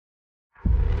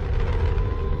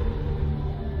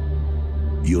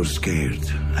You're scared.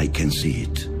 I can see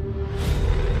it.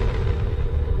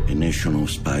 A nation of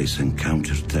spies and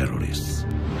counter-terrorists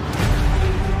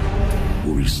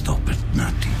who will stop at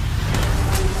nothing.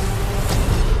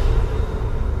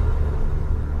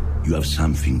 You have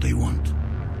something they want.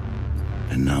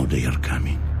 And now they are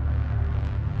coming.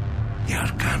 They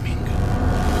are coming.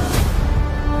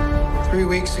 3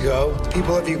 weeks ago, the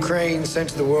people of Ukraine sent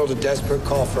to the world a desperate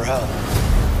call for help.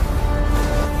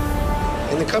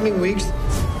 In the coming weeks,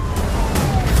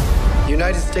 the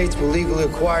United States will legally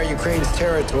acquire Ukraine's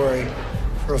territory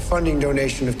for a funding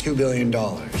donation of $2 billion.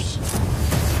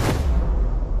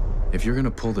 If you're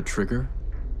gonna pull the trigger,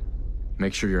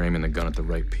 make sure you're aiming the gun at the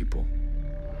right people.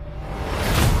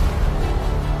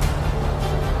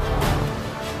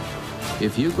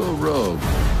 If you go rogue,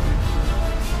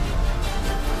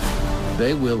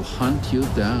 they will hunt you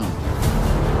down.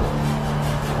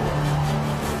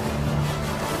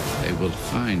 They will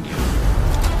find you,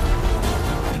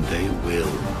 and they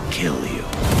will kill you.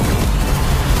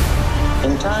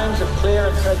 In times of clear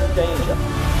and present danger,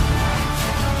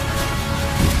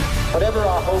 whatever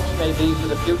our hopes may be for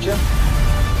the future,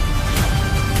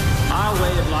 our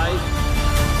way of life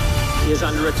is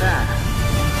under attack.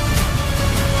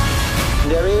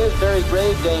 There is very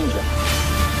grave danger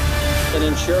in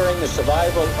ensuring the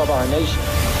survival of our nation.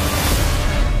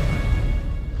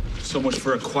 So much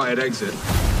for a quiet exit.